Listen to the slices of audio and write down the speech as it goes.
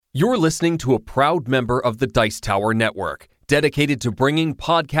You're listening to a proud member of the Dice Tower Network, dedicated to bringing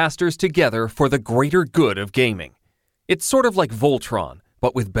podcasters together for the greater good of gaming. It's sort of like Voltron,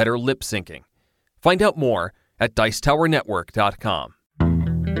 but with better lip syncing. Find out more at Dicetowernetwork.com.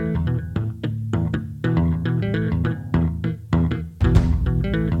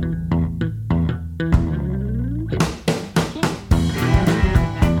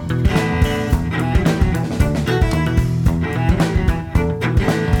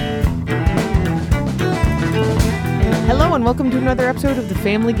 Hello and welcome to another episode of the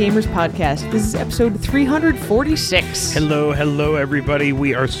Family Gamers Podcast. This is episode 346. Hello, everybody.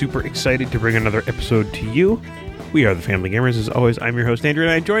 We are super excited to bring another episode to you. We are the Family Gamers. As always, I'm your host, Andrew,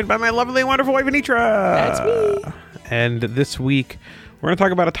 and I'm joined by my lovely and wonderful wife, Anitra. That's me. And this week, we're going to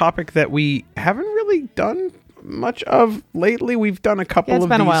talk about a topic that we haven't really done much of lately. We've done a couple of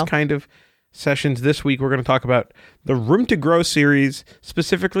these kind of sessions. This week, we're going to talk about the Room to Grow series.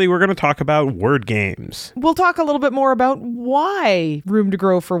 Specifically, we're going to talk about word games. We'll talk a little bit more about why Room to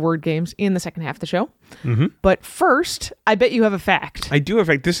Grow for word games in the second half of the show. Mm-hmm. But first, I bet you have a fact. I do have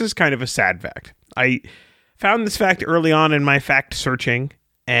a fact. This is kind of a sad fact. I found this fact early on in my fact searching,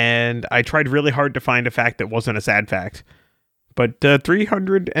 and I tried really hard to find a fact that wasn't a sad fact. But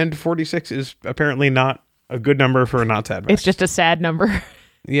 346 is apparently not a good number for a not sad fact. It's just a sad number.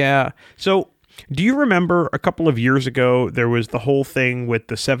 Yeah. So, do you remember a couple of years ago, there was the whole thing with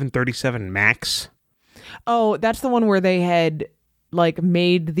the 737 MAX? Oh, that's the one where they had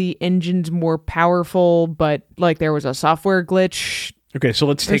made the engines more powerful, but there was a software glitch. Okay, so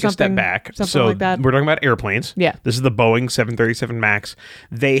let's take a step back. So like that. We're talking about airplanes. Yeah. This is the Boeing 737 MAX.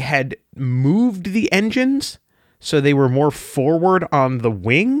 They had moved the engines so they were more forward on the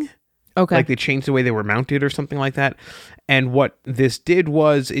wing. Okay. Like they changed the way they were mounted or something like that. And what this did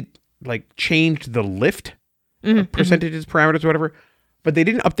was it changed the lift percentages, parameters, whatever. But they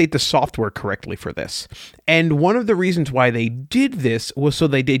didn't update the software correctly for this. And one of the reasons why they did this was so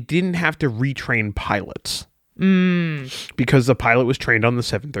they didn't have to retrain pilots. Because the pilot was trained on the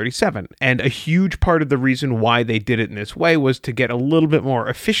 737. And a huge part of the reason why they did it in this way was to get a little bit more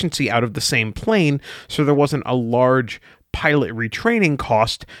efficiency out of the same plane, so there wasn't a large pilot retraining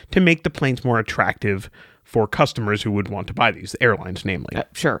cost to make the planes more attractive for customers who would want to buy these, the airlines namely.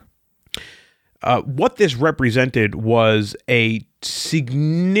 Sure. What this represented was a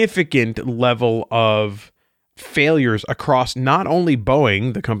significant level of failures across not only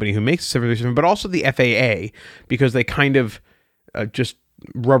Boeing, the company who makes the 737, but also the FAA, because they kind of just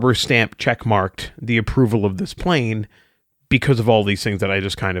rubber stamp checkmarked the approval of this plane because of all these things that I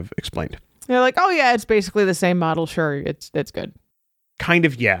just kind of explained. They're like, oh yeah, it's basically the same model. Sure, it's good. Kind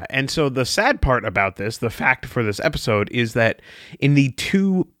of, yeah. And so the sad part about this, the fact for this episode, is that in the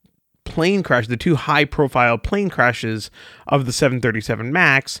two high-profile plane crashes of the 737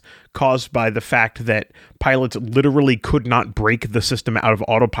 MAX, caused by the fact that pilots literally could not break the system out of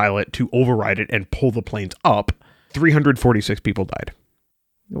autopilot to override it and pull the planes up, 346 people died.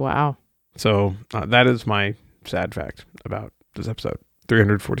 Wow. So that is my sad fact about this episode.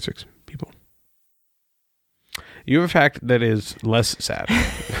 346 people. You have a fact that is less sad.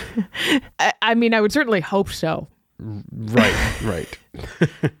 I mean, I would certainly hope so. Right.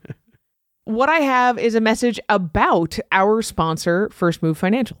 What I have is a message about our sponsor, First Move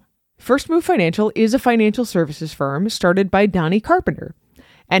Financial. First Move Financial is a financial services firm started by Donnie Carpenter,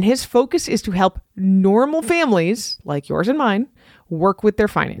 and his focus is to help normal families, like yours and mine, work with their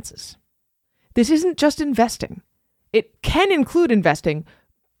finances. This isn't just investing. It can include investing,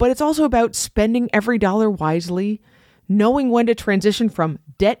 but it's also about spending every dollar wisely, knowing when to transition from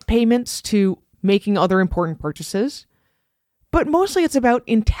debt payments to making other important purchases. But mostly it's about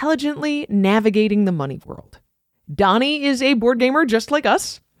intelligently navigating the money world. Donnie is a board gamer just like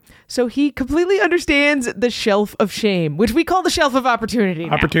us, so he completely understands the shelf of shame, which we call the shelf of opportunity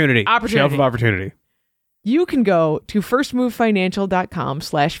now. Opportunity. Shelf of opportunity. You can go to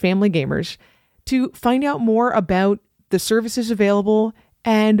firstmovefinancial.com/familygamers to find out more about the services available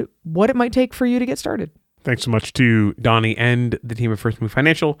and what it might take for you to get started. Thanks so much to Donnie and the team of First Move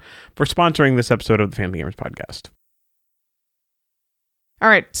Financial for sponsoring this episode of the Family Gamers Podcast. All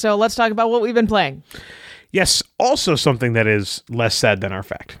right, so let's talk about what we've been playing. Yes, also something that is less sad than our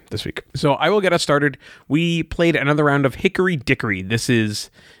fact this week. So I will get us started. We played another round of Hickory Dickory. This is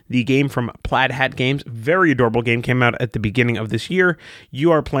the game from Plaid Hat Games. Very adorable game. Came out at the beginning of this year.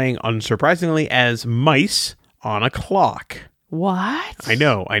 You are playing, unsurprisingly, as mice on a clock. What? I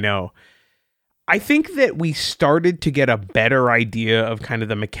know. I think that we started to get a better idea of kind of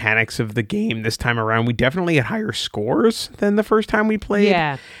the mechanics of the game this time around. We definitely had higher scores than the first time we played.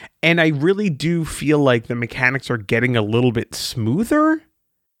 Yeah. And I really do feel like the mechanics are getting a little bit smoother.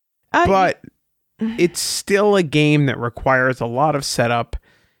 but it's still a game that requires a lot of setup.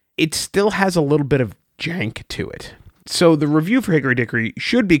 It still has a little bit of jank to it. So the review for Hickory Dickory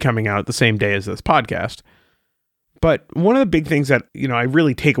should be coming out the same day as this podcast. But one of the big things that, I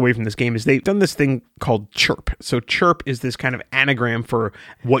really take away from this game is they've done this thing called chirp. So chirp is this kind of anagram for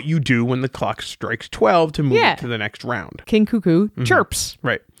what you do when the clock strikes 12 to move to the next round. King Cuckoo chirps.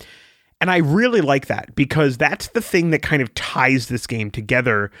 Right. And I really like that because that's the thing that kind of ties this game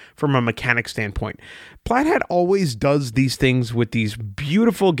together from a mechanic standpoint. Plaid always does these things with these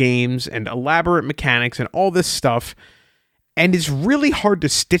beautiful games and elaborate mechanics and all this stuff. And it's really hard to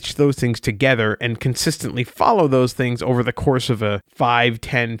stitch those things together and consistently follow those things over the course of a 5,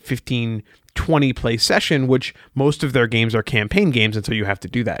 10, 15, 20 play session, which most of their games are campaign games, and so you have to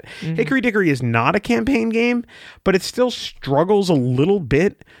do that. Hickory Dickory is not a campaign game, but it still struggles a little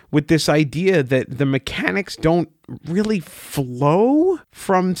bit with this idea that the mechanics don't really flow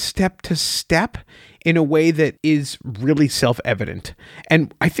from step to step in a way that is really self-evident.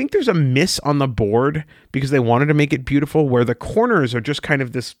 And I think there's a miss on the board because they wanted to make it beautiful where the corners are just kind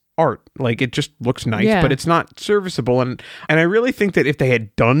of this art. Like it just looks nice, but it's not serviceable. And I really think that if they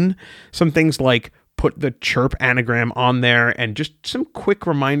had done some things like put the chirp anagram on there and just some quick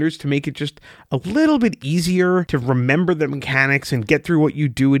reminders to make it just a little bit easier to remember the mechanics and get through what you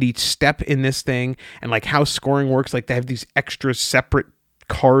do at each step in this thing and like how scoring works. Like they have these extra separate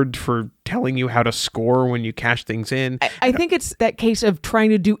cards for telling you how to score when you cash things in. I think it's that case of trying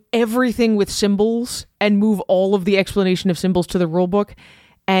to do everything with symbols and move all of the explanation of symbols to the rulebook,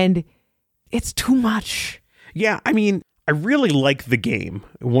 and it's too much. Yeah, I mean, I really like the game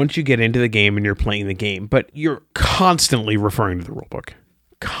once you get into the game and you're playing the game, but you're constantly referring to the rulebook.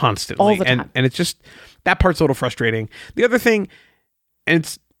 Constantly. All the time. And it's just, that part's a little frustrating. The other thing, and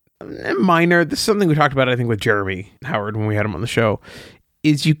it's minor, this is something we talked about, I think, with Jeremy Howard when we had him on the show,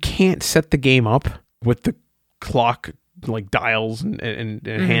 is you can't set the game up with the clock like dials and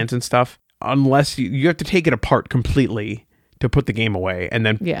hands and stuff unless you have to take it apart completely to put the game away and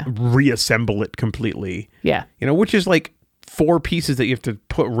then reassemble it completely. Yeah. Which is like 4 pieces that you have to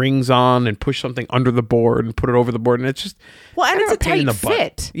put rings on and push something under the board and put it over the board. And it's just... Well, and it's a pain in tight the butt.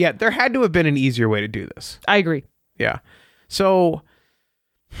 fit. Yeah, there had to have been an easier way to do this. I agree. Yeah. So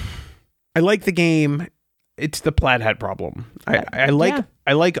I like the game. It's the Plaid Hat problem. I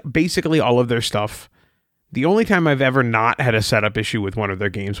like basically all of their stuff. The only time I've ever not had a setup issue with one of their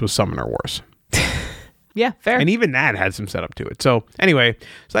games was Summoner Wars. Yeah, fair. And even that had some setup to it. So anyway,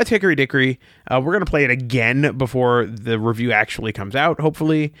 so that's Hickory Dickory. We're going to play it again before the review actually comes out,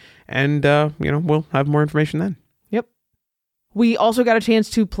 hopefully. And, we'll have more information then. Yep. We also got a chance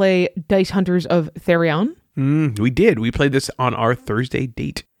to play Dice Hunters of Therion. We did. We played this on our Thursday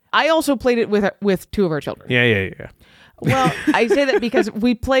date. I also played it with 2 of our children. Yeah. Well, I say that because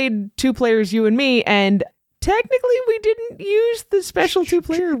we played 2 players, you and me, and technically we didn't use the special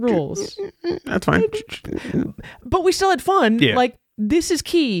 2-player rules. That's fine. But we still had fun. Yeah. Like, this is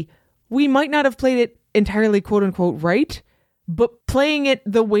key. We might not have played it entirely quote-unquote right, but playing it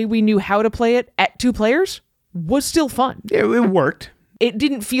the way we knew how to play it at 2 players was still fun. Yeah, it worked. It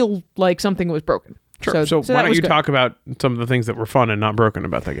didn't feel like something was broken. Sure. So why don't you talk about some of the things that were fun and not broken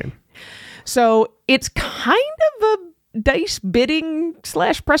about that game? So it's kind of a dice bidding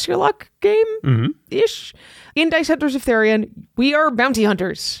 / press your luck game-ish. In Dice Hunters of Therion, we are bounty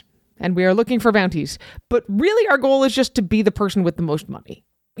hunters, and we are looking for bounties. But really our goal is just to be the person with the most money.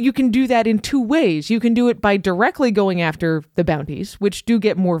 You can do that in 2 ways. You can do it by directly going after the bounties, which do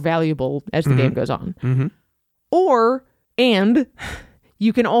get more valuable as the game goes on. And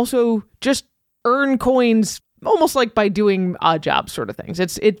you can also just earn coins almost like by doing odd jobs sort of things.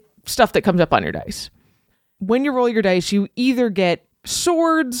 It's stuff that comes up on your dice. When you roll your dice, you either get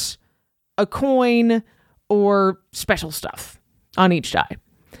swords, a coin, or special stuff on each die.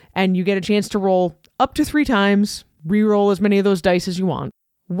 And you get a chance to roll up to 3 times, re-roll as many of those dice as you want.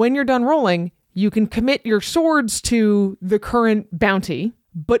 When you're done rolling, you can commit your swords to the current bounty,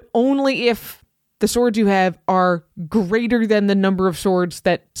 but only if the swords you have are greater than the number of swords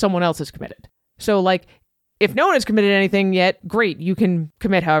that someone else has committed. So, like, if no one has committed anything yet, great, you can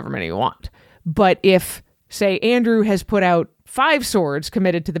commit however many you want. But if, say, Andrew has put out 5 swords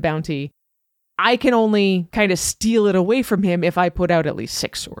committed to the bounty, I can only kind of steal it away from him if I put out at least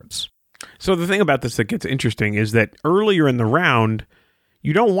 6 swords. So the thing about this that gets interesting is that earlier in the round,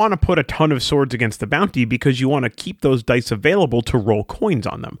 you don't want to put a ton of swords against the bounty because you want to keep those dice available to roll coins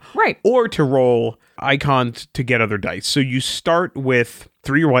on them. Right. Or to roll icons to get other dice. So you start with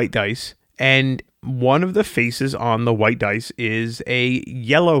 3 white dice, and one of the faces on the white dice is a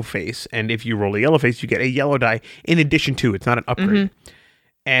yellow face. And if you roll a yellow face, you get a yellow die in addition to. It's not an upgrade.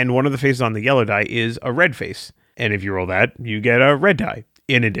 And one of the faces on the yellow die is a red face. And if you roll that, you get a red die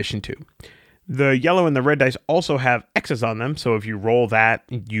in addition to. The yellow and the red dice also have X's on them. So if you roll that,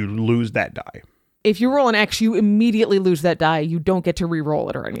 you lose that die. If you roll an X, you immediately lose that die. You don't get to re-roll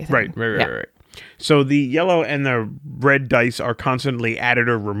it or anything. Right. So the yellow and the red dice are constantly added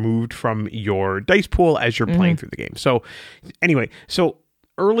or removed from your dice pool as you're playing through the game. So anyway,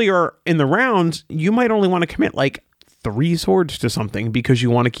 earlier in the rounds, you might only want to commit like 3 swords to something because you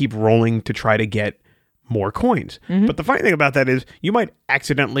want to keep rolling to try to get more coins. But the funny thing about that is you might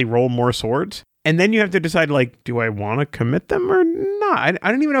accidentally roll more swords, and then you have to decide, like, do I want to commit them or not?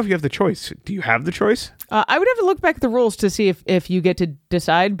 I don't even know if you have the choice. Do you have the choice? I would have to look back at the rules to see if you get to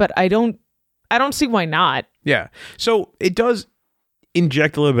decide, but I don't see why not. Yeah. So it does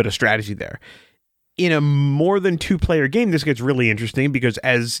inject a little bit of strategy there. In a more than 2-player game, this gets really interesting because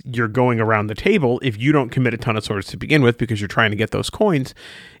as you're going around the table, if you don't commit a ton of swords to begin with because you're trying to get those coins,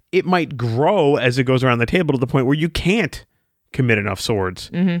 it might grow as it goes around the table to the point where you can't commit enough swords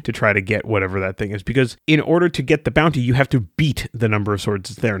to try to get whatever that thing is. Because in order to get the bounty, you have to beat the number of swords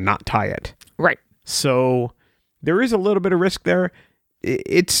that's there, not tie it. Right. So there is a little bit of risk there.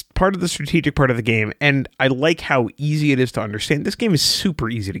 It's part of the strategic part of the game, and I like how easy it is to understand. This game is super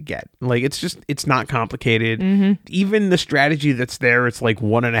easy to get. Like, it's not complicated. Even the strategy that's there, it's like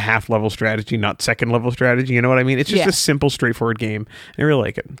 1.5 level strategy, not 2nd level strategy. You know what I mean? It's just a simple, straightforward game. I really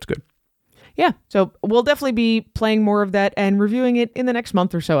like it. It's good. Yeah. So we'll definitely be playing more of that and reviewing it in the next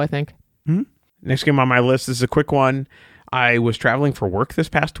month or so, I think. Next game on my list is a quick one. I was traveling for work this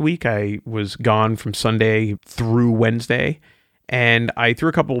past week. I was gone from Sunday through Wednesday. And I threw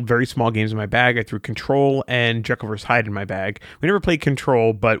a couple of very small games in my bag. I threw Control and Jekyll vs. Hyde in my bag. We never played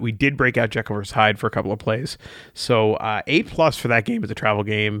Control, but we did break out Jekyll vs. Hyde for a couple of plays. So A+ for that game as a travel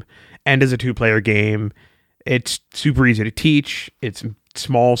game and as a 2-player game. It's super easy to teach. It's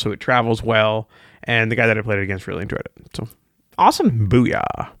small, so it travels well. And the guy that I played it against really enjoyed it. So awesome.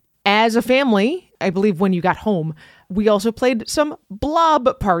 Booyah. As a family, I believe when you got home, we also played some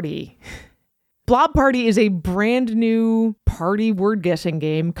Blob Party. Blob Party is a brand new party word guessing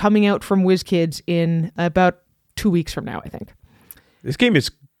game coming out from WizKids in about 2 weeks from now, I think. This game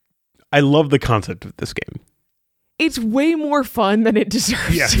is... I love the concept of this game. It's way more fun than it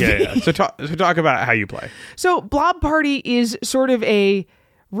deserves to be. Yeah. So talk about how you play. So Blob Party is sort of a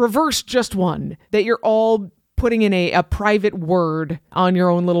reverse Just One, that you're all putting in a private word on your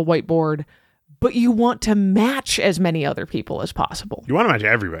own little whiteboard, but you want to match as many other people as possible. You want to match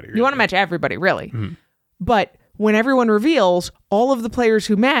everybody. Really. You want to match everybody, really. But when everyone reveals, all of the players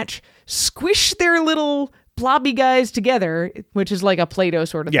who match squish their little blobby guys together, which is like a Play-Doh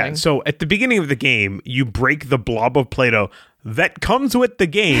sort of thing. Yeah, so at the beginning of the game, you break the blob of Play-Doh that comes with the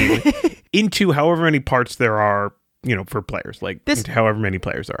game into however many parts there are, for players, like into however many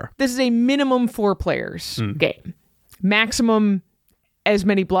players there are. This is a minimum 4 players game. Maximum as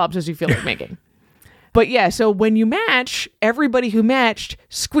many blobs as you feel like making. But yeah, so when you match, everybody who matched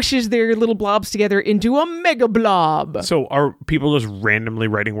squishes their little blobs together into a mega blob. So are people just randomly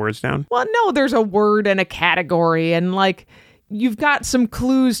writing words down? Well, no, there's a word and a category, and you've got some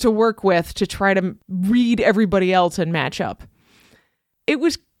clues to work with to try to read everybody else and match up. It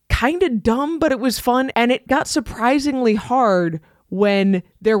was kind of dumb, but it was fun, and it got surprisingly hard when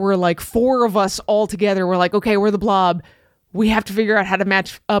there were 4 of us all together. We're like, okay, we're the blob. We have to figure out how to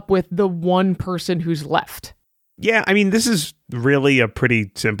match up with the one person who's left. Yeah, I mean, this is really a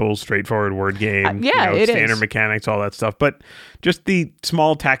pretty simple, straightforward word game. It standard is. mechanics, all that stuff. But just the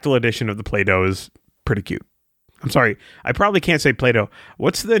small tactile addition of the Play-Doh is pretty cute. I'm sorry, I probably can't say Play-Doh.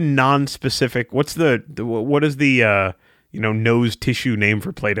 What's the non-specific? What is the nose tissue name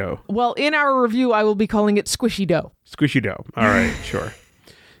for Play-Doh? Well, in our review, I will be calling it Squishy Dough. Squishy Dough. All right, sure.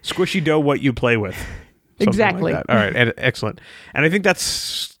 Squishy Dough, what you play with. Exactly. Like that. All right, excellent. And I think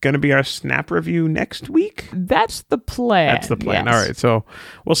that's going to be our Snap review next week. That's the plan. That's the plan. Yes. All right, so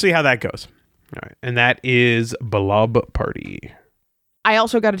we'll see how that goes. All right, and that is Blob Party. I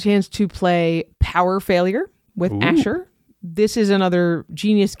also got a chance to play Power Failure with Asher. This is another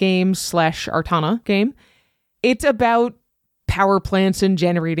Genius Games / Artana game. It's about power plants and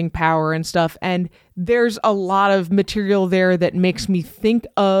generating power and stuff, and there's a lot of material there that makes me think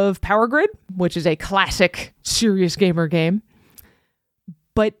of Power Grid, which is a classic serious gamer game.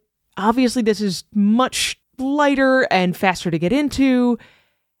 But obviously this is much lighter and faster to get into,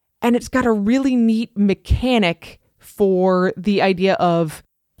 and it's got a really neat mechanic for the idea of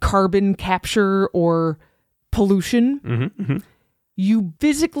carbon capture or pollution. You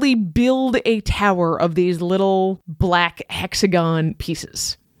physically build a tower of these little black hexagon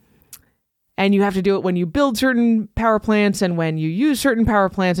pieces. and you have to do it when you build certain power plants and when you use certain power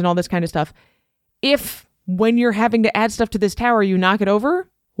plants and all this kind of stuff. If when you're having to add stuff to this tower, you knock it over,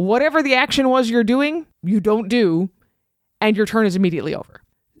 whatever the action was you're doing, you don't do, and your turn is immediately over.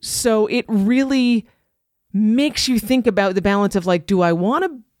 So it really makes you think about the balance of like, do I want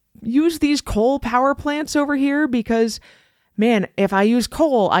to use these coal power plants over here? Because, man, if I use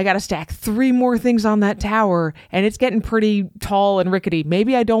coal, I got to stack 3 more things on that tower, and it's getting pretty tall and rickety.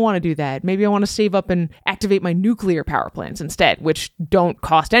 Maybe I don't want to do that. Maybe I want to save up and activate my nuclear power plants instead, which don't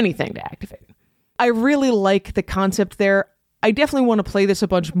cost anything to activate. I really like the concept there. I definitely want to play this a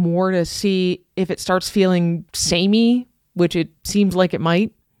bunch more to see if it starts feeling samey, which it seems like it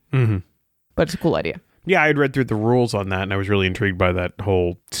might. Mm-hmm. But it's a cool idea. Yeah, I had read through the rules on that, and I was really intrigued by that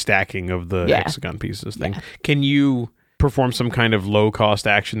whole stacking of the hexagon pieces thing. Yeah. Can you perform some kind of low-cost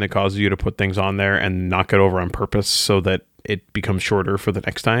action that causes you to put things on there and knock it over on purpose so that it becomes shorter for the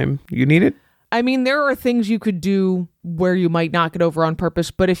next time you need it? I mean, there are things you could do where you might knock it over on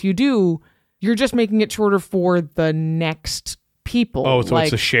purpose, but if you do, you're just making it shorter for the next people. Oh, so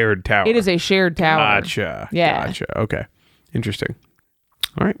it's a shared tower. It is a shared tower. Gotcha. Yeah. Gotcha. Okay. Interesting.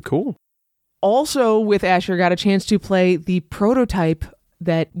 All right, cool. Also, with Asher, got a chance to play the prototype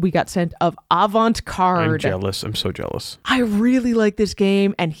that we got sent of Avant Card. I'm jealous. I'm so jealous. I really like this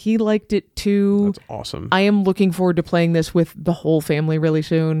game, and he liked it too. That's awesome. I am looking forward to playing this with the whole family really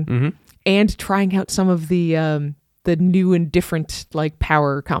soon, and trying out some of the new and different like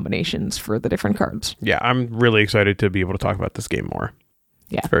power combinations for the different cards. Yeah, I'm really excited to be able to talk about this game more.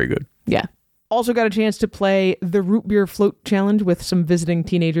 Yeah, it's very good. Yeah. Also got a chance to play the Root Beer Float Challenge with some visiting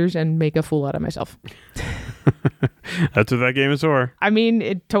teenagers and make a fool out of myself. That's what that game is for. I mean,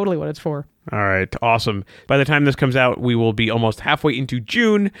 it's totally what it's for. All right, awesome. By the time this comes out, we will be almost halfway into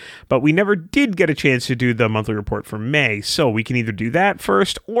June, but we never did get a chance to do the monthly report for May, so we can either do that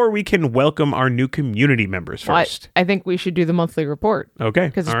first, or we can welcome our new community members first. I think we should do the monthly report. Okay.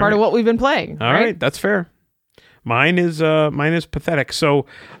 Because it's part of what we've been playing. All right, that's fair. Mine is pathetic. So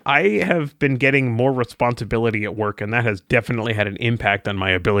I have been getting more responsibility at work, and that has definitely had an impact on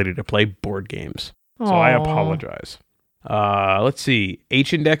my ability to play board games. Aww. So I apologize. Let's see.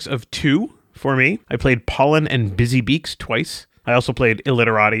 H-index of 2 for me. I played Pollen and Busy Beaks twice. I also played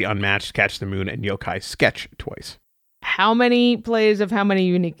Illiterati, Unmatched, Catch the Moon, and Yokai Sketch twice. How many plays of how many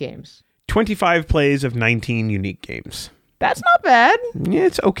unique games? 25 plays of 19 unique games. That's not bad. Yeah,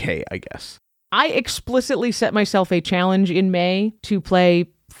 it's okay, I guess. I explicitly set myself a challenge in May to play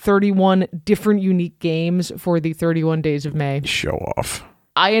 31 different unique games for the 31 days of May. Show off.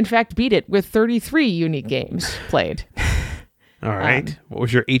 I, in fact, beat it with 33 unique games played. All right. What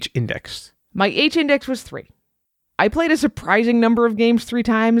was your H-index? My H-index was 3. I played a surprising number of games 3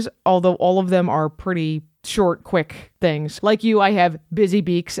 times, although all of them are pretty short, quick things. Like you, I have Busy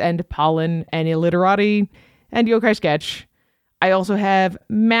Beaks and Pollen and Illiterati and Yokai Sketch. I also have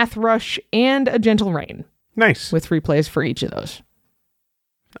Math Rush and A Gentle Rain. Nice. With 3 plays for each of those.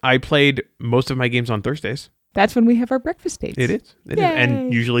 I played most of my games on Thursdays. That's when we have our breakfast dates. It is.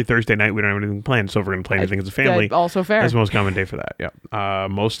 And usually Thursday night, we don't have anything planned, so if we're going to play anything as a family. Also fair. That's the most common day for that, yeah.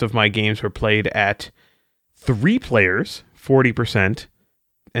 Most of my games were played at 3 players, 40%,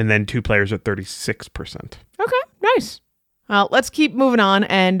 and then 2 players at 36%. Okay, nice. Let's keep moving on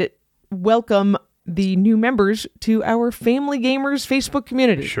and welcome the new members to our Family Gamers Facebook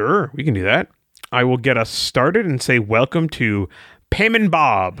community. Sure, we can do that. I will get us started and say welcome to Pam and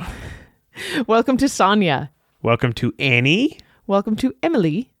Bob. Welcome to Sonia. Welcome to Annie. Welcome to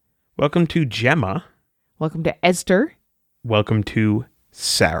Emily. Welcome to Gemma. Welcome to Esther. Welcome to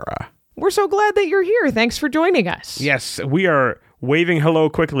Sarah. We're so glad that you're here. Thanks for joining us. Yes, we are waving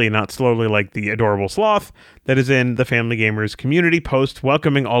hello quickly, not slowly like the adorable sloth that is in the Family Gamers community post,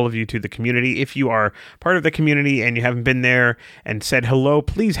 welcoming all of you to the community. If you are part of the community and you haven't been there and said hello,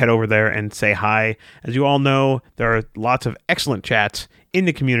 please head over there and say hi. As you all know, there are lots of excellent chats in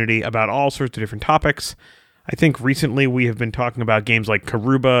the community about all sorts of different topics. I think recently we have been talking about games like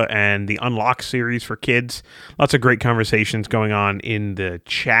Karuba and the Unlock series for kids. Lots of great conversations going on in the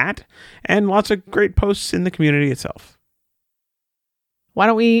chat and lots of great posts in the community itself. Why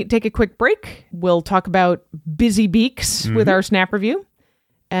don't we take a quick break? We'll talk about Busy Beaks with our Snap review,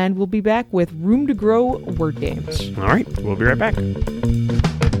 and we'll be back with Room to Grow word games. All right, we'll be right back.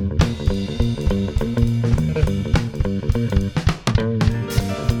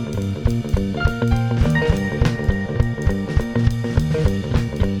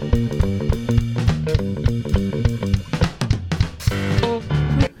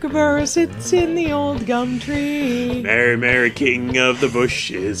 Kookaburra sits in the old gum tree. Merry, merry king of the bush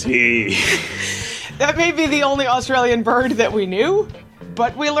is he. That may be the only Australian bird that we knew.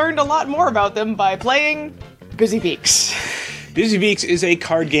 but we learned a lot more about them by playing Busy Beaks. Busy Beaks is a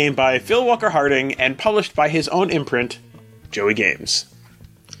card game by Phil Walker Harding and published by his own imprint, Joey Games.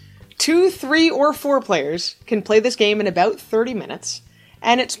 2, 3, or 4 players can play this game in about 30 minutes,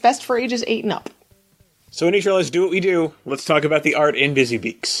 and it's best for ages 8 and up. So Anisha, let's do what we do. Let's talk about the art in Busy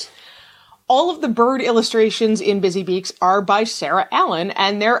Beaks. All of the bird illustrations in Busy Beaks are by Sarah Allen,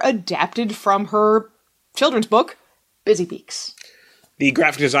 and they're adapted from her children's book, Busy Beaks. The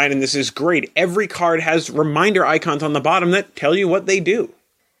graphic design in this is great. Every card has reminder icons on the bottom that tell you what they do.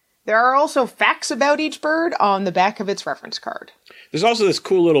 There are also facts about each bird on the back of its reference card. There's also this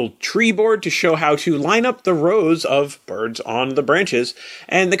cool little tree board to show how to line up the rows of birds on the branches,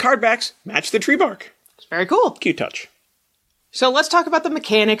 and the card backs match the tree bark. It's very cool. Cute touch. So let's talk about the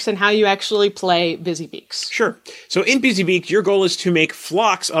mechanics and how you actually play Busy Beaks. Sure. So in Busy Beaks, your goal is to make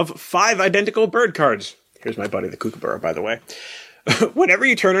flocks of 5 identical bird cards. Here's my buddy the kookaburra, by the way. Whenever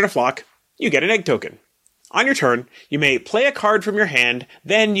you turn in a flock, you get an egg token. On your turn, you may play a card from your hand,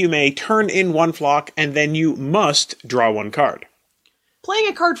 then you may turn in 1 flock, and then you must draw 1 card. Playing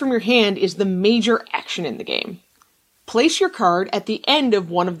a card from your hand is the major action in the game. Place your card at the end of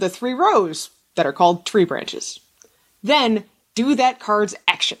one of the 3 rows that are called tree branches. Then, do that card's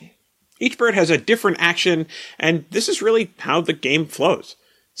action. Each bird has a different action, and this is really how the game flows.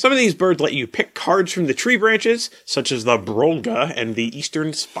 Some of these birds let you pick cards from the tree branches, such as the Brolga and the Eastern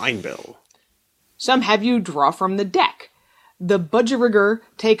Spinebill. Some have you draw from the deck. The Budgerigger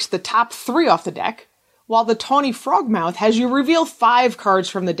takes the top 3 off the deck, while the Tawny Frogmouth has you reveal 5 cards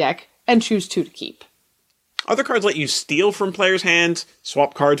from the deck and choose 2 to keep. Other cards let you steal from players' hands,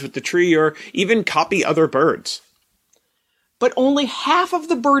 swap cards with the tree, or even copy other birds. But only half of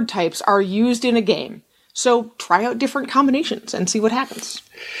the bird types are used in a game, so try out different combinations and see what happens.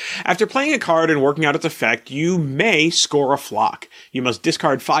 After playing a card and working out its effect, you may score a flock. You must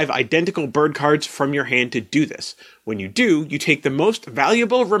discard 5 identical bird cards from your hand to do this. When you do, you take the most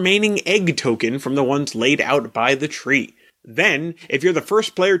valuable remaining egg token from the ones laid out by the tree. Then, if you're the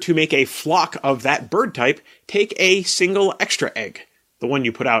first player to make a flock of that bird type, take a single extra egg. The one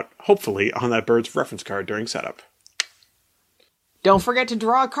you put out, hopefully, on that bird's reference card during setup. Don't forget to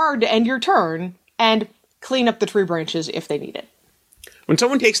draw a card to end your turn, and clean up the tree branches if they need it. When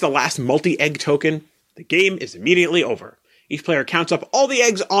someone takes the last multi-egg token, the game is immediately over. Each player counts up all the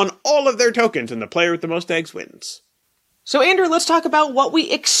eggs on all of their tokens, and the player with the most eggs wins. So Andrew, let's talk about what we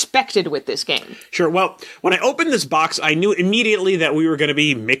expected with this game. Sure, well, when I opened this box, I knew immediately that we were going to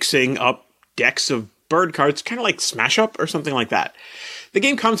be mixing up decks of bird cards, kind of like Smash Up or something like that. The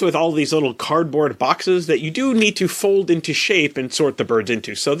game comes with all these little cardboard boxes that you do need to fold into shape and sort the birds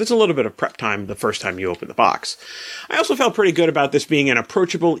into, so there's a little bit of prep time the first time you open the box. I also felt pretty good about this being an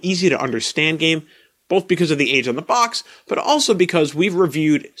approachable, easy-to-understand game, both because of the age on the box, but also because we've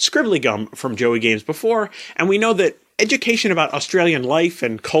reviewed Scribbly Gum from Joey Games before, and we know that education about Australian life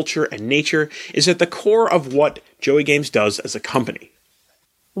and culture and nature is at the core of what Joey Games does as a company.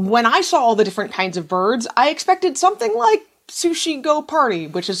 When I saw all the different kinds of birds, I expected something like Sushi Go Party,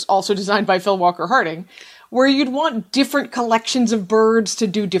 which is also designed by Phil Walker Harding, where you'd want different collections of birds to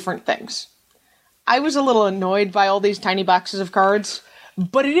do different things. I was a little annoyed by all these tiny boxes of cards,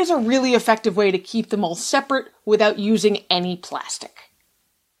 but it is a really effective way to keep them all separate without using any plastic.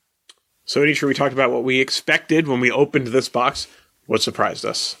 So, Anisha, we talked about what we expected when we opened this box. What surprised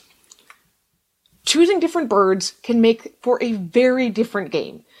us? Choosing different birds can make for a very different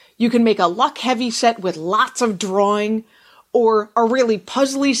game. You can make a luck-heavy set with lots of drawing, or a really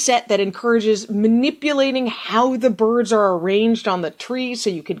puzzly set that encourages manipulating how the birds are arranged on the tree so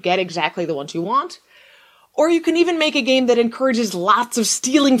you could get exactly the ones you want. Or you can even make a game that encourages lots of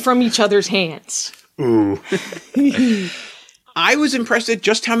stealing from each other's hands. Ooh. I was impressed at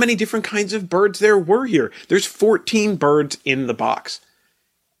just how many different kinds of birds there were here. There's 14 birds in the box.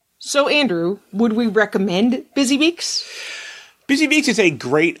 So, Andrew, would we recommend Busy Beaks? Busy Beaks is a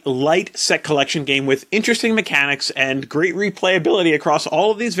great, light set collection game with interesting mechanics and great replayability across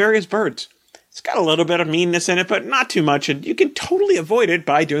all of these various birds. It's got a little bit of meanness in it, but not too much, and you can totally avoid it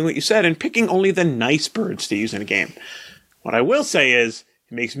by doing what you said and picking only the nice birds to use in a game. What I will say is,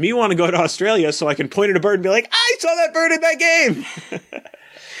 it makes me want to go to Australia so I can point at a bird and be like, I saw that bird in that game!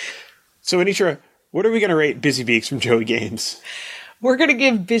 So, Anisha, what are we going to rate Busy Beaks from Joey Games? We're going to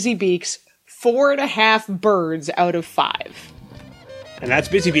give Busy Beaks 4.5 birds out of 5. And that's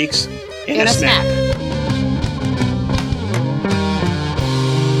Busy Beaks in a snap.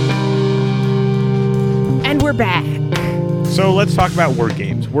 And we're back. So let's talk about word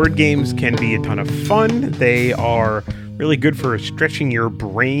games. Word games can be a ton of fun. They are really good for stretching your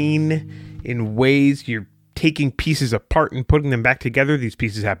brain in ways your taking pieces apart and putting them back together. These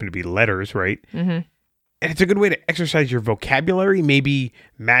pieces happen to be letters, right? Mm-hmm. And it's a good way to exercise your vocabulary, maybe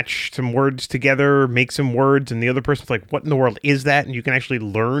match some words together, make some words, and the other person's like, what in the world is that? And you can actually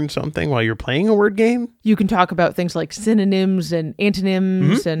learn something while you're playing a word game. You can talk about things like synonyms and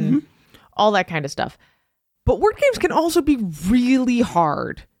antonyms and all that kind of stuff. But word games can also be really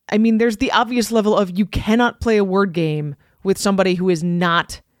hard. I mean, there's the obvious level of you cannot play a word game with somebody who is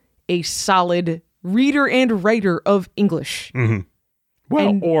not a solid reader and writer of English. Mm-hmm.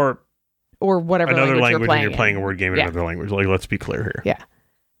 Well, or whatever another language you're playing when you're playing a word game in another language. Like, let's be clear here. Yeah.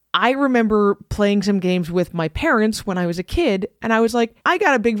 I remember playing some games with my parents when I was a kid, and I was like, I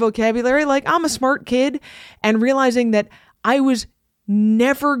got a big vocabulary, like I'm a smart kid, and realizing that I was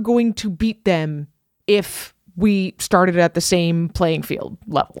never going to beat them if we started at the same playing field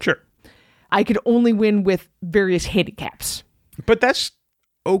level. Sure. I could only win with various handicaps. But that's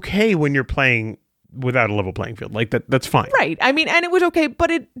okay when you're playing without a level playing field. Like that's fine. Right. I mean, and it was okay,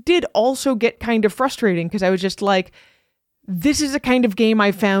 but it did also get kind of frustrating because I was just like, this is a kind of game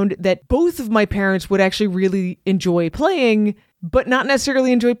I found that both of my parents would actually really enjoy playing, but not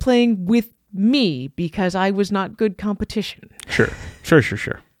necessarily enjoy playing with me because I was not good competition. Sure.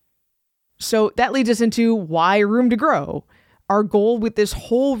 So that leads us into why Room to Grow. Our goal with this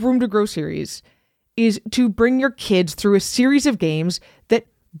whole Room to Grow series is to bring your kids through a series of games that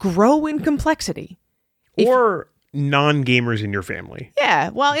grow in complexity. Or non-gamers in your family. Yeah,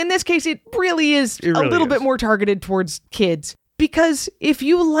 well, in this case, it really is a little bit more targeted towards kids. Because if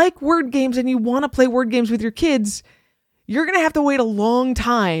you like word games and you want to play word games with your kids, you're going to have to wait a long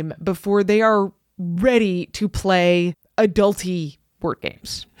time before they are ready to play adulty word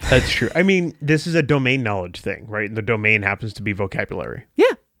games. That's true. I mean, this is a domain knowledge thing, right? And the domain happens to be vocabulary.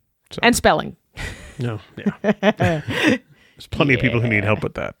 Yeah. So. And spelling. No, yeah. There's plenty of people who need help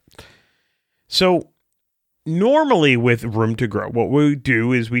with that. So normally with Room to Grow, what we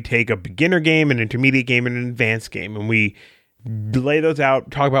do is we take a beginner game, an intermediate game, and an advanced game, and we lay those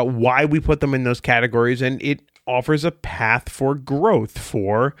out, talk about why we put them in those categories, and it offers a path for growth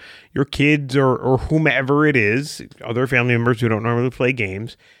for your kids or whomever it is, other family members who don't normally play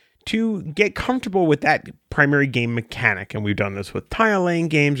games, to get comfortable with that primary game mechanic. And we've done this with tile laying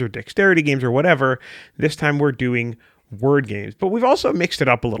games or dexterity games or whatever. This time we're doing word games, but we've also mixed it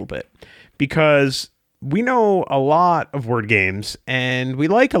up a little bit because we know a lot of word games and we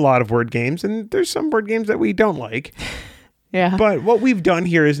like a lot of word games, and there's some word games that we don't like. Yeah. But what we've done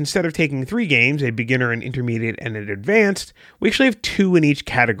here is instead of taking 3 games, a beginner, an intermediate, and an advanced, we actually have 2 in each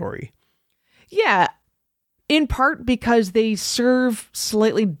category. Yeah. In part because they serve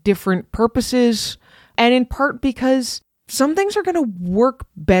slightly different purposes, and in part because some things are going to work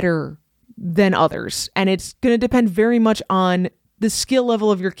better than others. And it's going to depend very much on the skill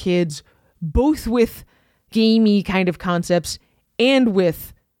level of your kids, both with gamey kind of concepts and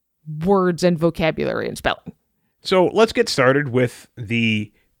with words and vocabulary and spelling. So let's get started with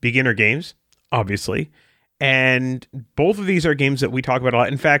the beginner games, obviously. And both of these are games that we talk about a lot.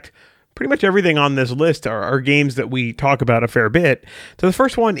 In fact, pretty much everything on this list are games that we talk about a fair bit. So the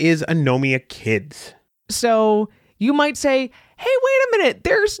first one is Anomia Kids. So you might say, hey, wait a minute,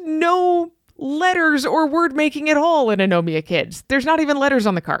 there's no letters or word making at all in Anomia Kids. There's not even letters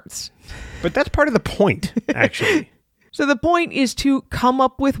on the cards. But that's part of the point, actually. So the point is to come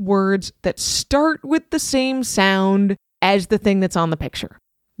up with words that start with the same sound as the thing that's on the picture.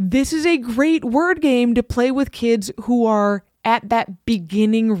 This is a great word game to play with kids who are at that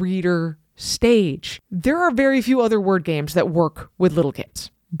beginning reader stage. There are very few other word games that work with little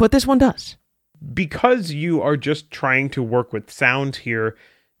kids, but this one does. Because you are just trying to work with sounds here,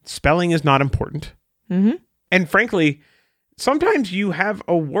 spelling is not important. Mm-hmm. And frankly, sometimes you have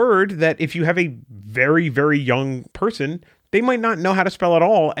a word that if you have a very, very young person, they might not know how to spell at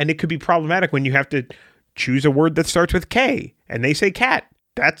all. And it could be problematic when you have to choose a word that starts with K and they say cat.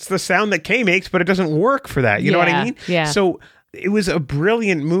 That's the sound that K makes, but it doesn't work for that. You know what I mean? Yeah. So it was a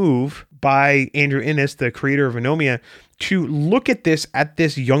brilliant move by Andrew Innes, the creator of Anomia, to look at this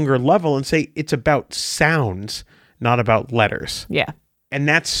younger level and say it's about sounds, not about letters. Yeah. And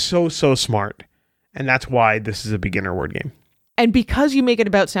that's so smart. And that's why this is a beginner word game. And because you make it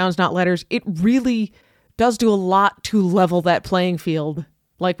about sounds, not letters, it really does do a lot to level that playing field,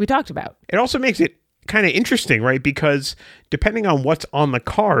 like we talked about. It also makes it kind of interesting, right? Because depending on what's on the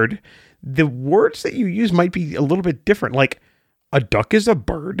card, the words that you use might be a little bit different. Like a duck is a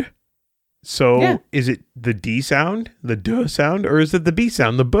bird. So Is it the D sound, the D sound, or is it the B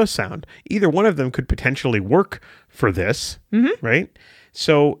sound, the B sound? Either one of them could potentially work for this, right?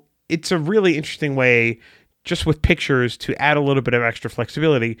 So it's a really interesting way, just with pictures, to add a little bit of extra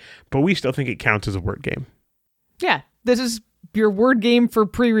flexibility, but we still think it counts as a word game. Yeah, this is your word game for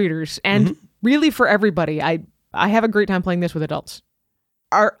pre-readers and really for everybody. I have a great time playing this with adults.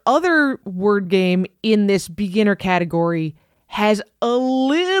 Our other word game in this beginner category has a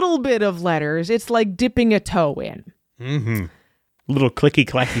little bit of letters. It's like dipping a toe in. Mm-hmm. Little clicky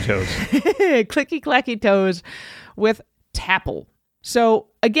clacky toes. Clicky clacky toes with Tapple. So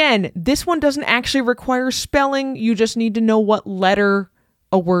again, this one doesn't actually require spelling. You just need to know what letter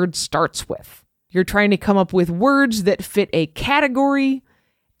a word starts with. You're trying to come up with words that fit a category,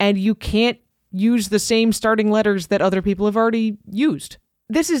 and you can't use the same starting letters that other people have already used.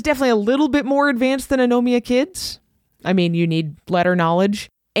 This is definitely a little bit more advanced than Anomia Kids. I mean, you need letter knowledge,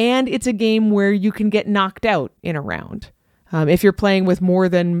 and it's a game where you can get knocked out in a round. If you're playing with more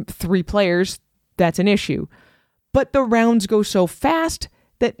than 3 players, that's an issue. But the rounds go so fast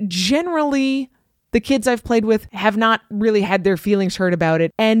that generally the kids I've played with have not really had their feelings hurt about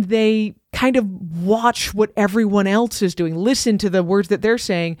it, and they kind of watch what everyone else is doing, listen to the words that they're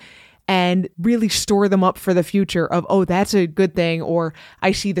saying, and really store them up for the future of, oh, that's a good thing, or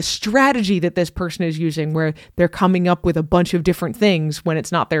I see the strategy that this person is using where they're coming up with a bunch of different things when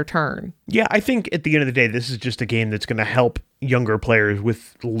it's not their turn. Yeah, I think at the end of the day, this is just a game that's going to help younger players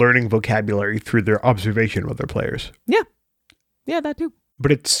with learning vocabulary through their observation of other players. Yeah. Yeah, that too.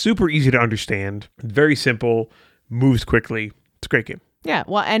 But it's super easy to understand, very simple, moves quickly. It's a great game. Yeah,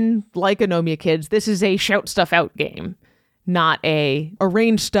 well, and like Anomia Kids, this is a shout stuff out game, not a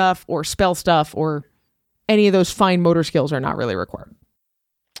arrange stuff or spell stuff, or any of those fine motor skills are not really required.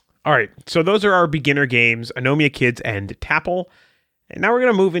 All right, so those are our beginner games, Anomia Kids and Tapple. And now we're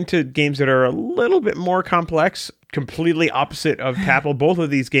going to move into games that are a little bit more complex, completely opposite of Tapple. Both of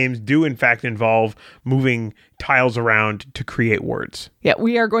these games do, in fact, involve moving tiles around to create words. Yeah,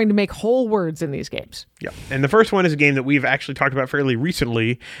 we are going to make whole words in these games. Yeah, and the first one is a game that we've actually talked about fairly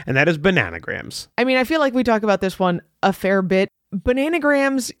recently, and that is Bananagrams. I mean, I feel like we talk about this one a fair bit.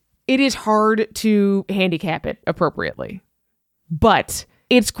 Bananagrams, it is hard to handicap it appropriately. But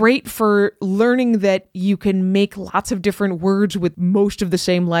it's great for learning that you can make lots of different words with most of the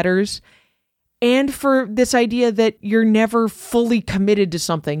same letters, and for this idea that you're never fully committed to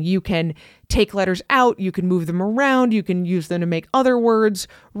something. You can take letters out, you can move them around, you can use them to make other words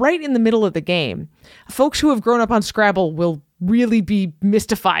right in the middle of the game. Folks who have grown up on Scrabble will really be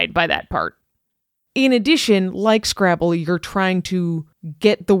mystified by that part. In addition, like Scrabble, you're trying to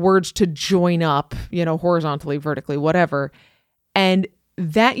get the words to join up, horizontally, vertically, whatever. And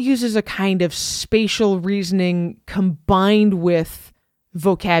that uses a kind of spatial reasoning combined with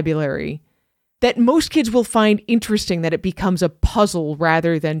vocabulary that most kids will find interesting, that it becomes a puzzle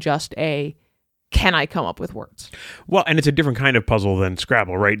rather than just a, can I come up with words? Well, and it's a different kind of puzzle than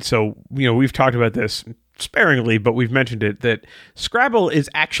Scrabble, right? So, we've talked about this sparingly, but we've mentioned it, that Scrabble is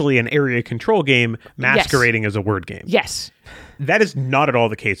actually an area control game masquerading as a word game. Yes. That is not at all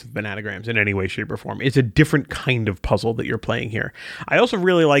the case with Bananagrams in any way, shape, or form. It's a different kind of puzzle that you're playing here. I also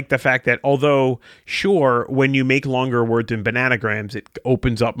really like the fact that although, sure, when you make longer words in Bananagrams, it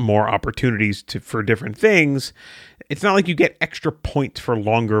opens up more opportunities for different things, it's not like you get extra points for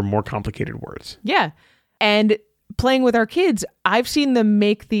longer, more complicated words. Yeah. And playing with our kids, I've seen them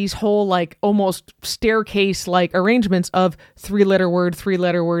make these whole almost staircase arrangements of 3-letter word,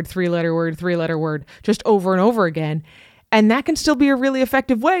 3-letter word, 3-letter word, 3-letter word, just over and over again. And that can still be a really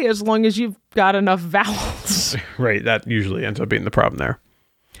effective way as long as you've got enough vowels. Right, that usually ends up being the problem there.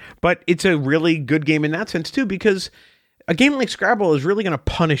 But it's a really good game in that sense too, because a game like Scrabble is really going to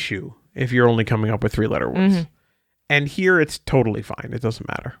punish you if you're only coming up with 3-letter words. Mm-hmm. And here it's totally fine. It doesn't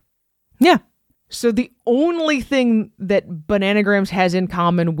matter. Yeah. So the only thing that Bananagrams has in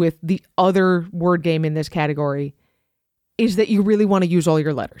common with the other word game in this category is that you really want to use all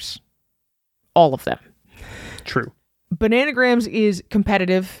your letters. All of them. True. Bananagrams is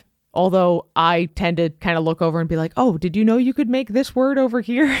competitive, although I tend to kind of look over and be like, oh, did you know you could make this word over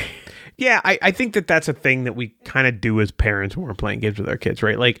here? Yeah, I think that's a thing that we kind of do as parents when we're playing games with our kids,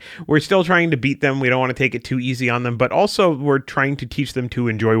 right? We're still trying to beat them. We don't want to take it too easy on them, but also we're trying to teach them to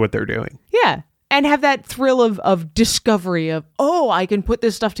enjoy what they're doing. Yeah. And have that thrill of discovery of, oh, I can put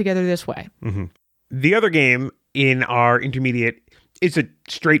this stuff together this way. Mm-hmm. The other game in our intermediate is a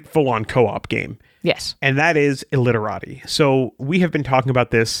straight full-on co-op game. Yes. And that is Illiterati. So we have been talking about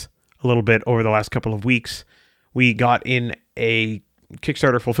this a little bit over the last couple of weeks. We got in a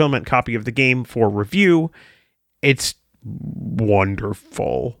Kickstarter fulfillment copy of the game for review. It's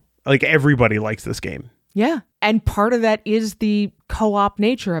wonderful. Everybody likes this game. Yeah. And part of that is the co-op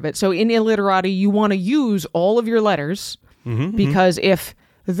nature of it. So in Illiterati, you want to use all of your letters because if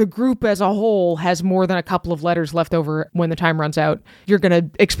the group as a whole has more than a couple of letters left over when the time runs out, you're going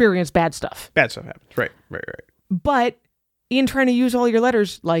to experience bad stuff. Bad stuff happens. Right. But in trying to use all your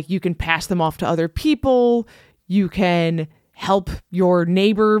letters, like you can pass them off to other people, you can help your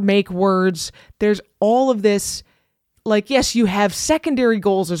neighbor make words. There's all of this, like, yes, you have secondary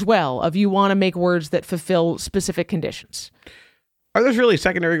goals as well of you want to make words that fulfill specific conditions. Are those really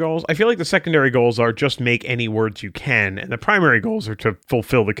secondary goals? I feel like the secondary goals are just make any words you can, and the primary goals are to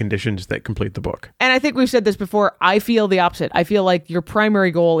fulfill the conditions that complete the book. And I think we've said this before. I feel the opposite. I feel like your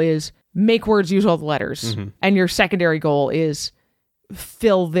primary goal is make words use all the letters, and your secondary goal is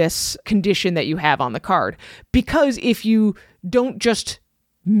fill this condition that you have on the card. Because if you don't just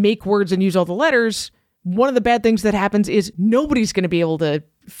make words and use all the letters, one of the bad things that happens is nobody's going to be able to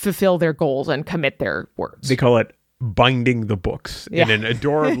fulfill their goals and commit their words. They call it binding the books in an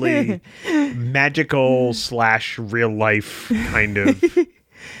adorably magical / real life kind of,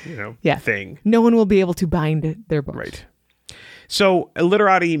 thing. No one will be able to bind their books. Right. So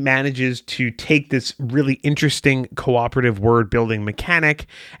Illiterati manages to take this really interesting cooperative word building mechanic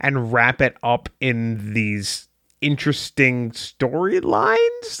and wrap it up in these interesting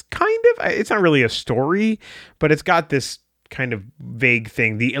storylines, kind of. It's not really a story, but it's got this kind of vague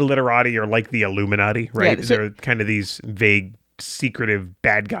thing. The Illiterati are like the Illuminati, right? Yeah, so they're kind of these vague, secretive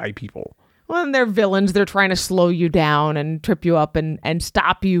bad guy people. Well, and they're villains. They're trying to slow you down and trip you up and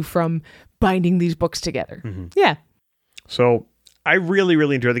stop you from binding these books together. Yeah. So I really,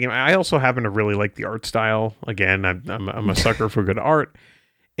 really enjoy the game. I also happen to really like the art style. Again, I'm a sucker for good art.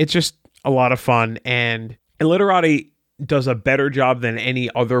 It's just a lot of fun, and Illiterati does a better job than any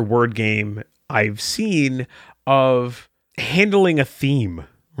other word game I've seen of handling a theme,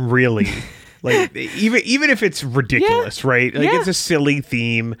 really. Like, even if it's ridiculous, right? Like, it's a silly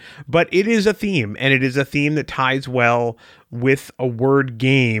theme, but it is a theme, and it is a theme that ties well with a word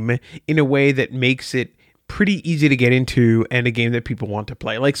game in a way that makes it pretty easy to get into and a game that people want to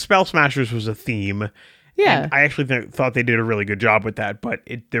play. Like, Spell Smashers was a theme. Yeah. And I actually thought they did a really good job with that, but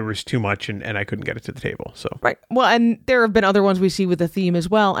there was too much and I couldn't get it to the table. So Right. Well, and there have been other ones we see with the theme as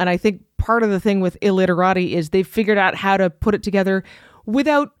well. And I think part of the thing with Illiterati is they've figured out how to put it together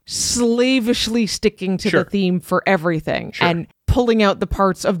without slavishly sticking to the theme for everything and pulling out the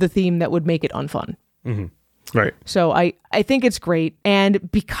parts of the theme that would make it unfun. Right. So I think it's great.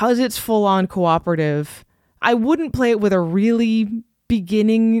 And because it's full on cooperative, I wouldn't play it with a really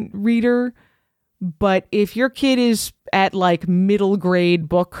beginning reader. But if your kid is at like middle grade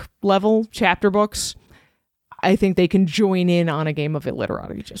book level, chapter books, I think they can join in on a game of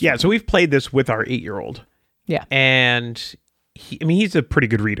Illiterati. So we've played this with our 8-year-old. Yeah. And he's a pretty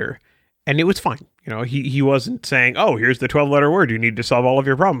good reader. And it was fine. He wasn't saying, oh, here's the 12-letter word you need to solve all of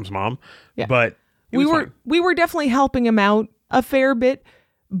your problems, Mom. Yeah. But we were definitely helping him out a fair bit,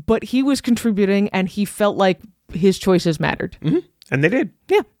 but he was contributing and he felt like his choices mattered. And they did.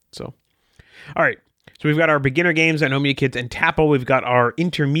 Yeah. So, all right. So we've got our beginner games, Anomia Kids and Tapple. We've got our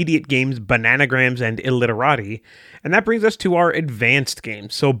intermediate games, Bananagrams and Illiterati. And that brings us to our advanced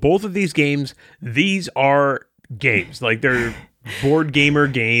games. So both of these games, these are games. Like, they're board gamer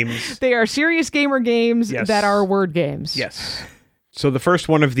games. They are serious gamer games that are word games. Yes. So the first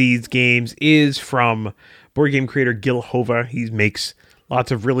one of these games is from board game creator Gil Hova. He makes lots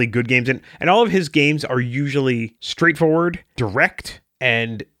of really good games. And all of his games are usually straightforward, direct,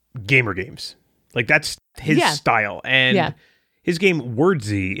 and gamer games. Like, that's his style. And his game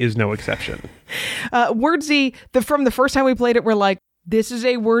Wordsy is no exception. Wordsy, from the first time we played it, we're like, this is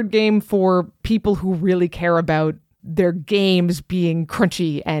a word game for people who really care about their games being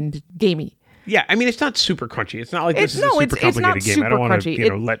crunchy and gamey. Yeah, I mean, it's not super crunchy. It's not like this is a super complicated game. I don't want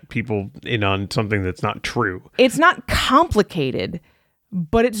to let people in on something that's not true. It's not complicated,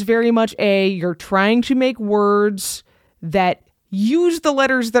 but it's very much you're trying to make words that use the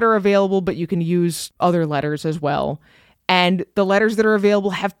letters that are available, but you can use other letters as well. And the letters that are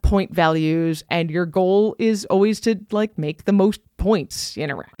available have point values, and your goal is always to like make the most points in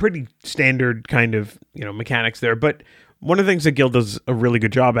a round. Pretty standard kind of, mechanics there. But one of the things that Gil does a really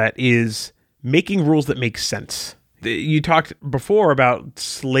good job at is making rules that make sense. You talked before about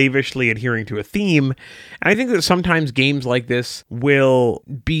slavishly adhering to a theme, and I think that sometimes games like this will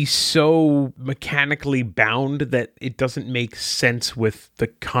be so mechanically bound that it doesn't make sense with the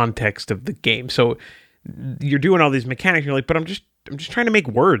context of the game. So you're doing all these mechanics, and you're like, but I'm just trying to make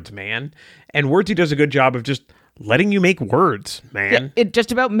words, man. And Wordsy does a good job of just letting you make words, man. It's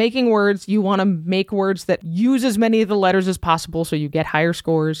just about making words. You want to make words that use as many of the letters as possible so you get higher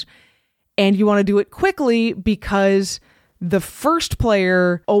scores. And you want to do it quickly because the first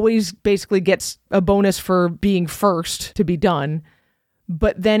player always basically gets a bonus for being first to be done.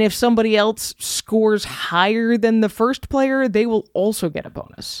 But then if somebody else scores higher than the first player, they will also get a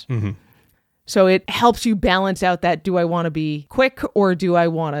bonus. So it helps you balance out that, do I want to be quick or do I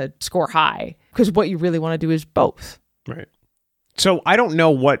want to score high? Because what you really want to do is both. Right. So I don't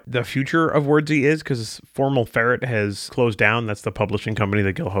know what the future of Wordsy is because Formal Ferret has closed down. That's the publishing company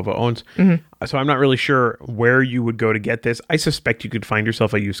that Gilhova owns. So I'm not really sure where you would go to get this. I suspect you could find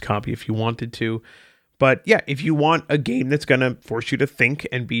yourself a used copy if you wanted to. But yeah, if you want a game that's going to force you to think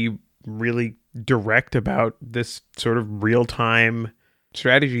and be really direct about this sort of real-time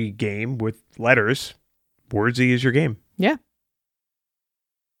strategy game with letters, Wordsy is your game. Yeah.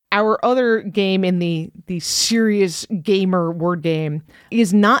 Our other game in the serious gamer word game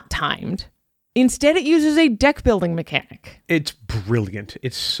is not timed. Instead, it uses a deck building mechanic. It's brilliant.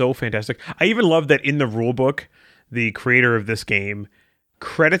 It's so fantastic. I even love that in the rule book, the creator of this game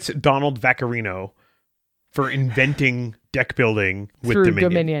credits Donald Vaccarino for inventing deck building with Through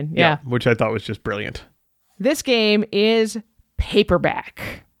Dominion. Yeah. Which I thought was just brilliant. This game is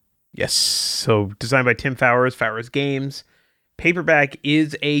paperback. Yes. So designed by Tim Fowers, Fowers Games. Paperback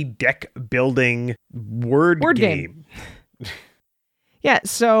is a deck building word game. Yeah,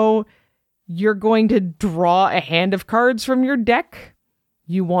 so you're going to draw a hand of cards from your deck.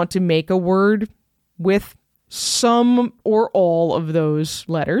 You want to make a word with some or all of those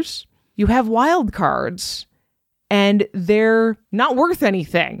letters. You have wild cards, and they're not worth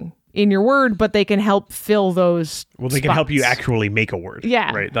anything in your word, but they can help fill those Well, they can spots. help you actually make a word.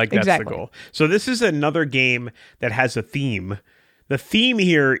 Yeah, Right? Like, that's exactly. the goal. So this is another game that has a theme. The theme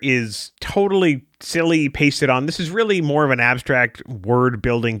here is totally silly, pasted on. This is really more of an abstract word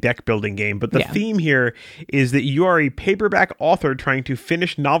building, deck building game. But the theme here is that you are a paperback author trying to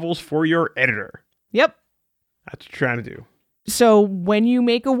finish novels for your editor. Yep. That's what you're trying to do. So when you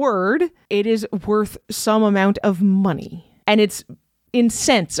make a word, it is worth some amount of money. And it's in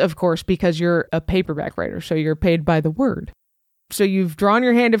cents, of course, because you're a paperback writer, so you're paid by the word. So you've drawn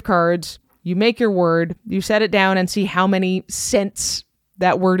your hand of cards, you make your word, you set it down and see how many cents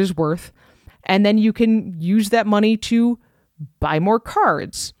that word is worth, and then you can use that money to buy more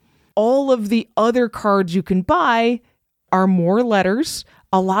cards. All of the other cards you can buy are more letters.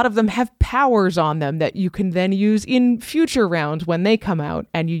 A lot of them have powers on them that you can then use in future rounds when they come out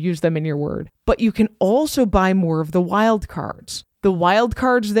and you use them in your word. But you can also buy more of the wild cards. The wild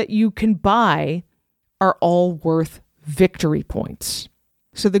cards that you can buy are all worth victory points.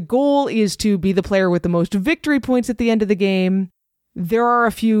 So the goal is to be the player with the most victory points at the end of the game. There are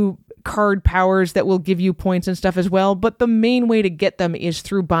a few card powers that will give you points and stuff as well, but the main way to get them is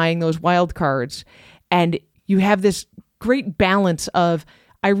through buying those wild cards. And you have this great balance of,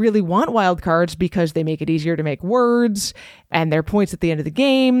 I really want wild cards because they make it easier to make words and they're points at the end of the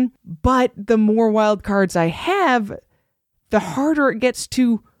game. But the more wild cards I have, the harder it gets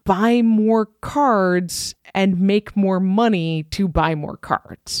to buy more cards and make more money to buy more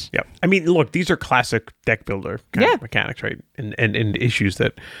cards. Yeah. I mean, look, these are classic deck builder kind of mechanics, right? And issues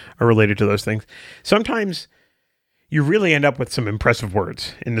that are related to those things. Sometimes you really end up with some impressive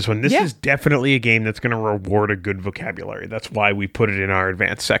words in this one. This is definitely a game that's going to reward a good vocabulary. That's why we put it in our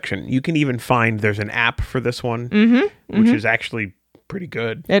advanced section. You can even find there's an app for this one, which is actually pretty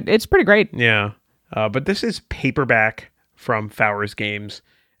good. It's pretty great. Yeah. But this is Paperback from Fowers Games,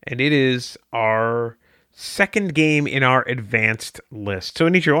 and it is our second game in our advanced list. So,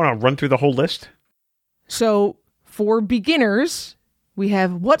 Anitra, you want to run through the whole list? So, for beginners, we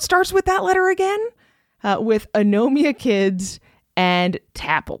have what starts with that letter again? With Anomia Kids and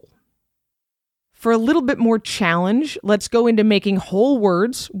Tapple. For a little bit more challenge, let's go into making whole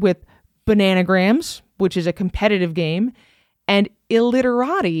words with Bananagrams, which is a competitive game, and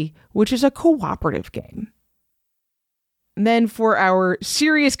Illiterati, which is a cooperative game. And then for our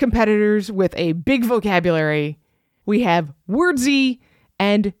serious competitors with a big vocabulary, we have Wordsy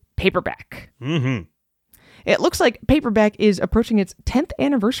and Paperback. Mm-hmm. It looks like Paperback is approaching its 10th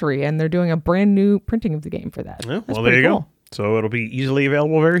anniversary, and they're doing a brand new printing of the game for that. Yeah, well, there you go. So it'll be easily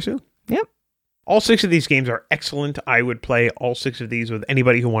available very soon. Yep. All 6 of these games are excellent. I would play all 6 of these with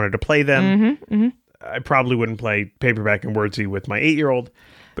anybody who wanted to play them. I probably wouldn't play Paperback and Wordsy with my 8-year-old,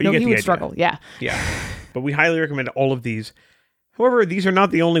 but you get the idea. He would struggle, yeah. Yeah. But we highly recommend all of these. However, these are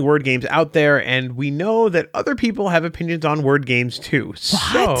not the only word games out there, and we know that other people have opinions on word games too. What?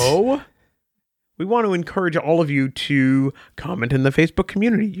 So we want to encourage all of you to comment in the Facebook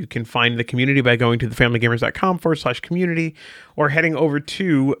community. You can find the community by going to thefamilygamers.com/community or heading over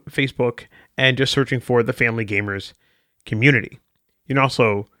to Facebook and just searching for the Family Gamers community. You can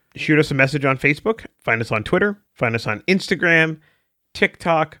also shoot us a message on Facebook, find us on Twitter, find us on Instagram,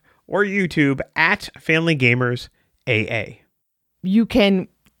 TikTok, or YouTube at Family Gamers AA. You can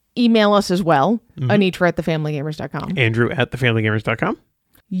email us as well, Anitra at thefamilygamers.com. Andrew at thefamilygamers.com.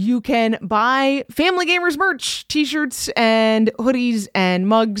 You can buy Family Gamers merch, t-shirts and hoodies and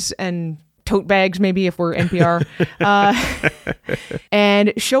mugs and tote bags, maybe if we're NPR,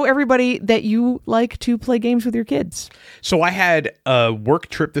 and show everybody that you like to play games with your kids. So I had a work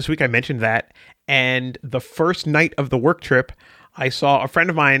trip this week. I mentioned that. And the first night of the work trip, I saw a friend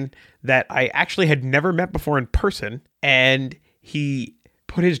of mine that I actually had never met before in person. And he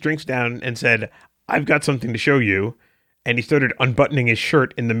put his drinks down and said, "I've got something to show you." And he started unbuttoning his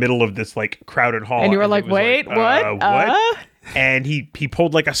shirt in the middle of this like crowded hall. And you were like, wait, what? What? And he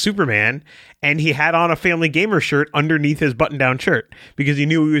pulled like a Superman, and he had on a Family Gamer shirt underneath his button-down shirt because he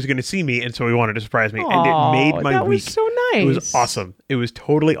knew he was going to see me, and so he wanted to surprise me. And it made my that week. Was so nice. It was awesome. It was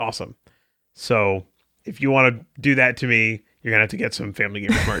totally awesome. So if you want to do that to me, you're going to have to get some Family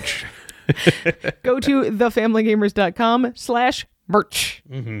Gamer merch. Go to thefamilygamers.com/merch.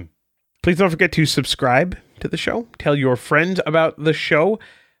 Mm-hmm. Please don't forget to subscribe to the show. Tell your friends about the show,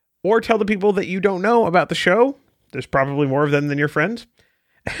 or tell the people that you don't know about the show. There's probably more of them than your friends.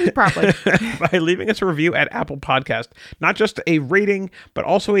 Probably. By leaving us a review at Apple Podcast. Not just a rating, but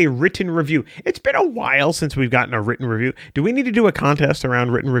also a written review. It's been a while since we've gotten a written review. Do we need to do a contest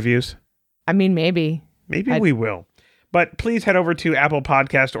around written reviews? I mean, maybe. Maybe we will. But please head over to Apple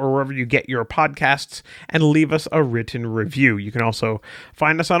Podcast or wherever you get your podcasts and leave us a written review. You can also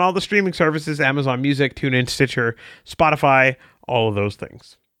find us on all the streaming services, Amazon Music, TuneIn, Stitcher, Spotify, all of those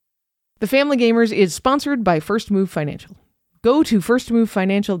things. The Family Gamers is sponsored by First Move Financial. Go to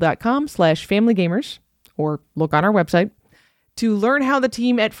firstmovefinancial.com/familygamers or look on our website to learn how the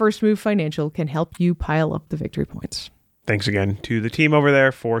team at First Move Financial can help you pile up the victory points. Thanks again to the team over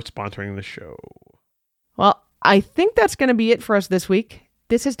there for sponsoring the show. Well, I think that's going to be it for us this week.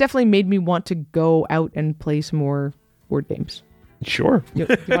 This has definitely made me want to go out and play some more board games. Sure. You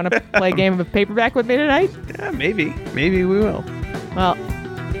want to play a game of paperback with me tonight? Yeah, maybe. Maybe we will. Well,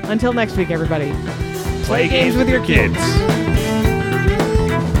 until next week, everybody. Play games with your kids.